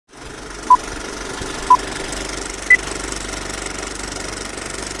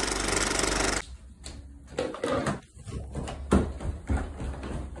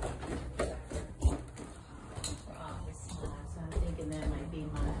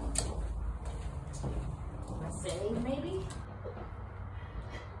week, maybe.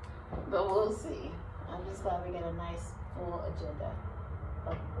 But we'll see. I'm just glad we get a nice full agenda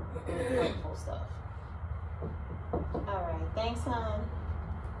of helpful stuff. All right, thanks, hon.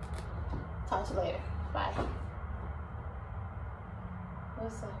 Talk to you later. Bye.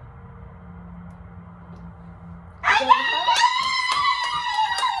 What's up?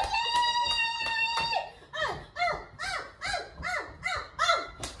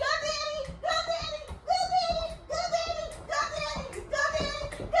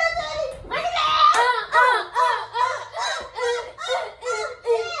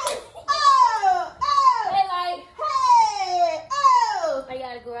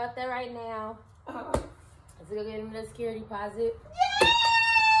 Security deposit.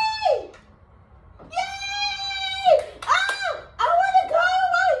 Yay! Yay! Oh, I want to go.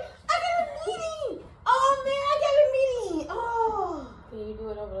 I got a meeting. Oh man, I got a meeting. Oh. Can you do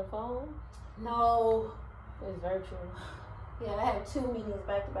it over the phone? No. It's virtual. Yeah, I have 2 meetings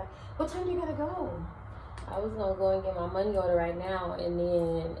back to back. What time do you gotta go? I was gonna go and get my money order right now, and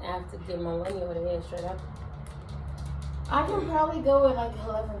then after getting my money order, head straight up. I can probably go at like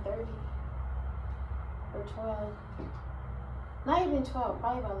 11:30 or 12. Not even 12,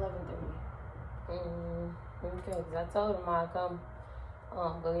 probably about 11:30. Okay, because I told him I'd come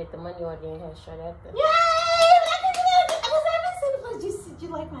go get the money order and head straight after. Yay! I was having Cineplex. Did you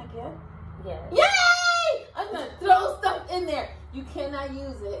like my gift? Yeah. Yay! I'm gonna throw stuff in there. You cannot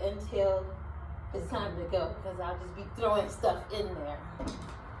use it until it's time to go, because I'll just be throwing stuff in there.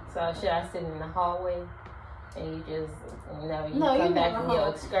 So should I sit in the hallway and you just you No, come back never from your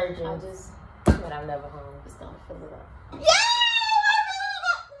home. excursion? I'll just, but I'm never home. just gonna fill it up. Yay!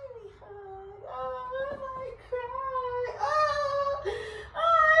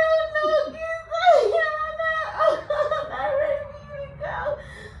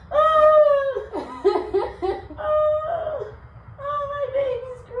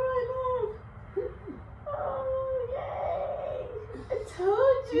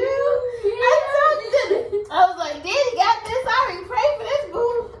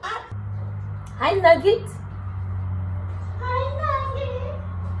 Hi, Nugget. Hi, Nugget.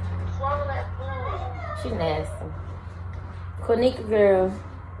 She nasty. Konika girl.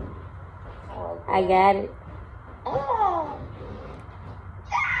 I got it. Oh.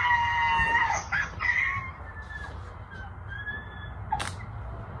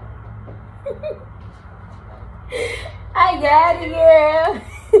 I got it, girl.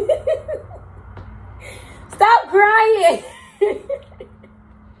 Stop crying.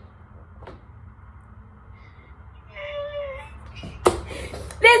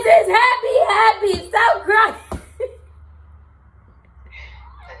 This is happy. Stop crying.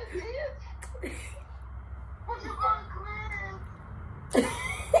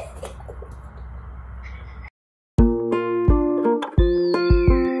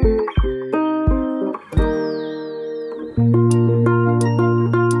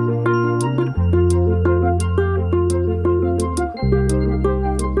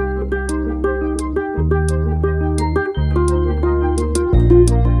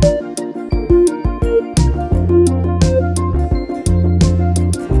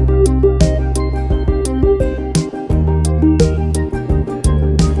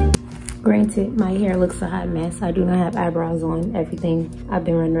 Granted, my hair looks a hot mess. I do not have eyebrows on, everything. I've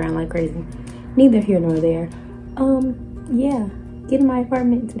been running around like crazy. Neither here nor there. Yeah, getting my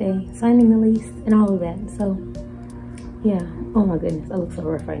apartment today, signing the lease and all of that. So, yeah. Oh my goodness, I look so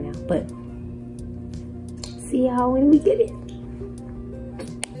rough right now. But, see y'all when we get it.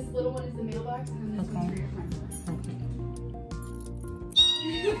 This little one is the mailbox, and then this one's for your friend. So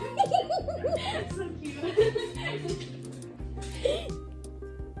cute.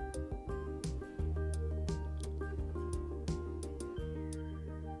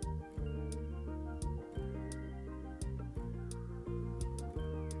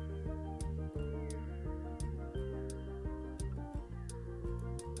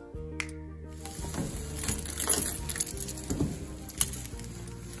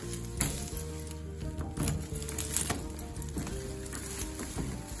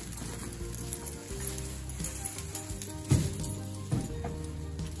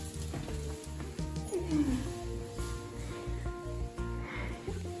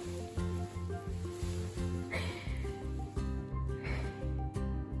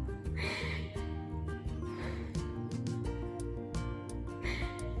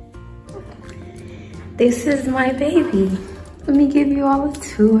 This is my baby. Let me give you all a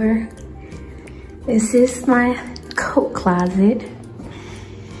tour. This is my coat closet.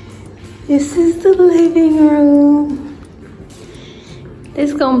 This is the living room.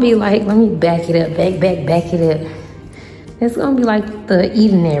 This gonna be like, let me back it up, back it up. It's gonna be like the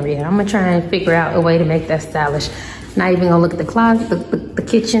eating area. I'm gonna try and figure out a way to make that stylish. Not even gonna look at the closet, the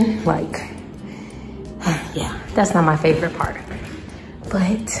kitchen. Like, yeah, that's not my favorite part.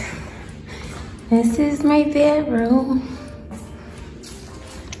 But this is my bedroom.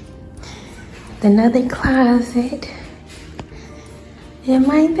 Another closet in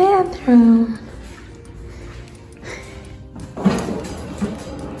my bathroom.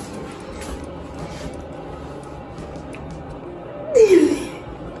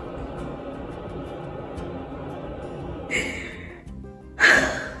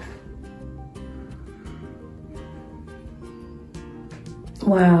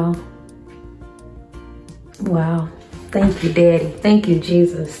 Wow. Wow. Thank you, Daddy. Thank you,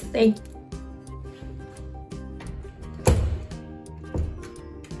 Jesus. Thank you.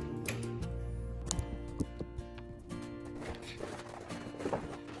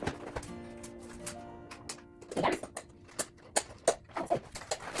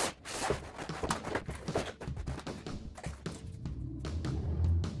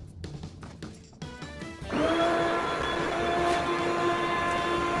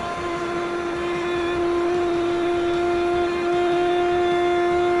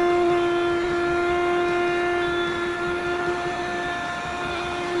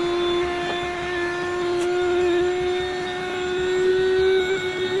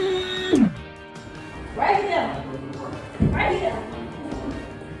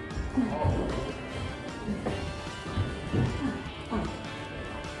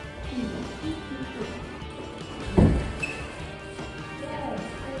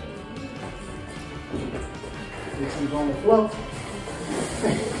 On the floor.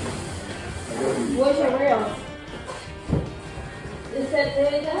 Where's your rails? It's at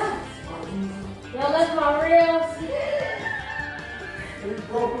the house. Y'all left my rails. We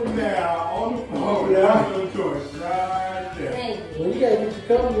broke them down on the floor. Yeah. No choice. Right there. Thank you. Well, you gotta get your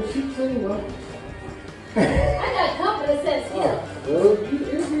cover with sheets anyway. I got comfort that says here. Well, if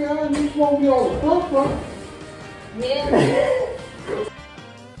you are, you just won't be on the floor. Yeah.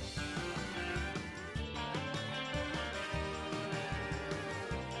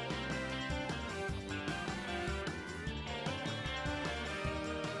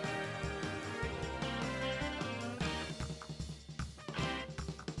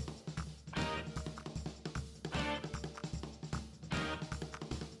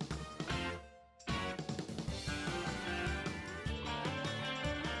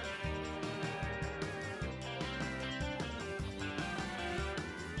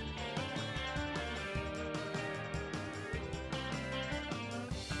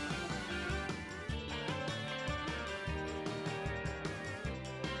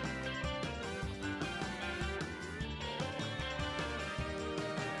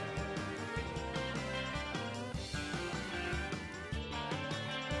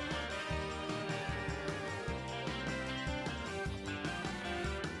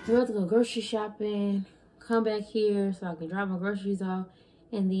 I'm about to go grocery shopping, come back here so I can drop my groceries off,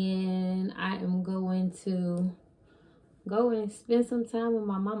 and then I am going to go and spend some time with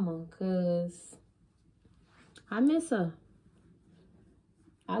my mama because I miss her.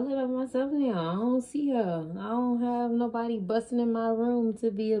 I live by myself now. I don't see her. I don't have nobody busting in my room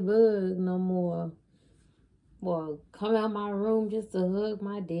to be a bug no more. Well, come out my room just to hug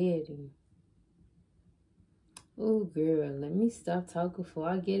my daddy. Oh, girl, let me stop talking before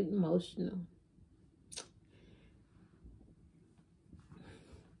I get emotional.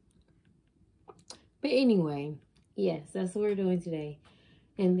 But anyway, yes, that's what we're doing today.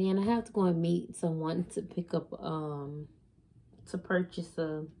 And then I have to go and meet someone to pick up, to purchase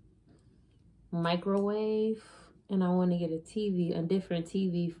a microwave. And I want to get a TV, a different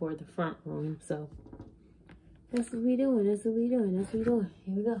TV for the front room. So that's what we doing. That's what we doing. That's what we doing.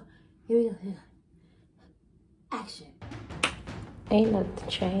 Here we go. Here we go. Here we go. Action. Ain't nothing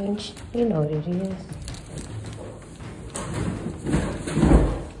changed. You know what it is.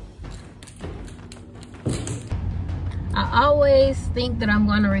 I always think that I'm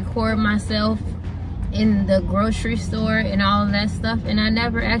going to record myself in the grocery store and all of that stuff, and I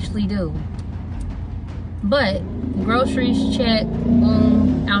never actually do. But groceries check,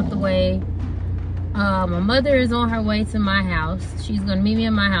 boom, out the way. My mother is on her way to my house. She's gonna meet me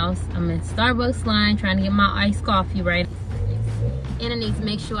at my house. I'm in Starbucks line trying to get my iced coffee right. And I need to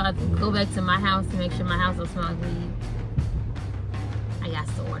make sure I go back to my house to make sure my house don't smell like weed. I got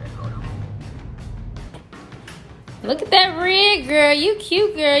to order. Hold on. Look at that rig, girl. You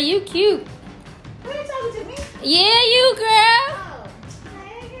cute, girl. You cute. Who are you talking to me? Yeah, you, girl. Oh,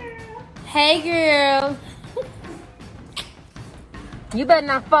 hey, girl. Hey, girl. You better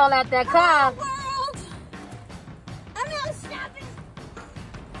not fall out that car. World. I'm not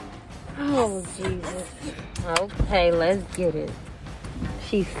Oh, Jesus. Okay, let's get it.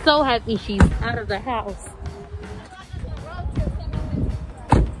 She's so happy she's out of the house.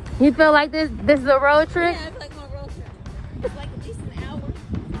 You feel like this is a road trip? Yeah, I feel like my road trip. It's like at least an hour.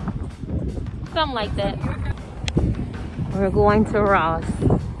 Something like that. We're going to Ross.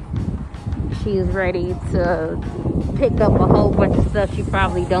 She's ready to pick up a whole bunch of stuff she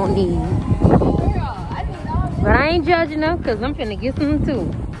probably don't need. But I ain't judging her because I'm finna get some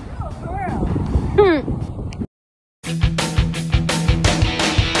too.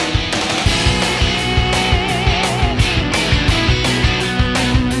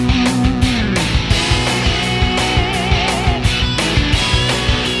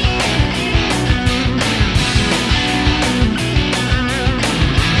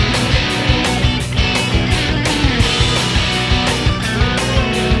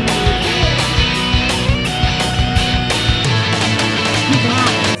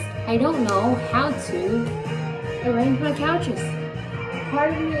 I don't know how to arrange my couches.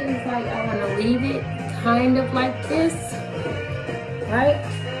 Part of me is like, I want to leave it kind of like this, right?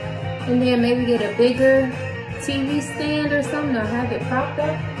 And then maybe get a bigger TV stand or something, or have it propped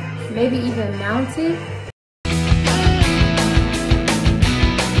up, maybe even mount it.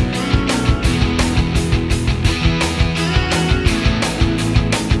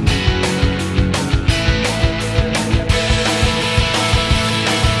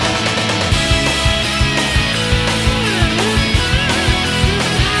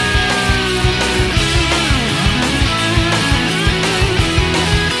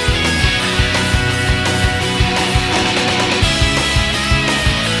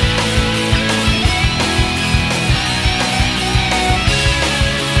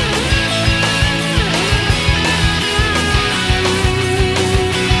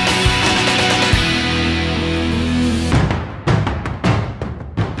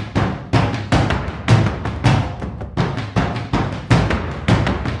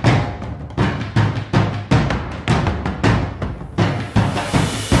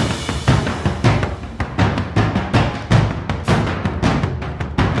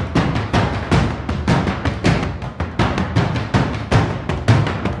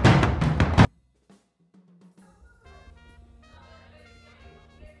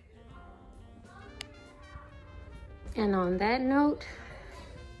 And on that note,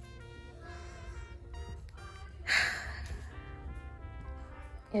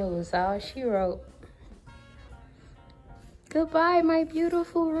 it was all she wrote. Goodbye, my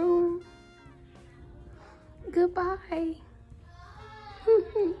beautiful room. Goodbye.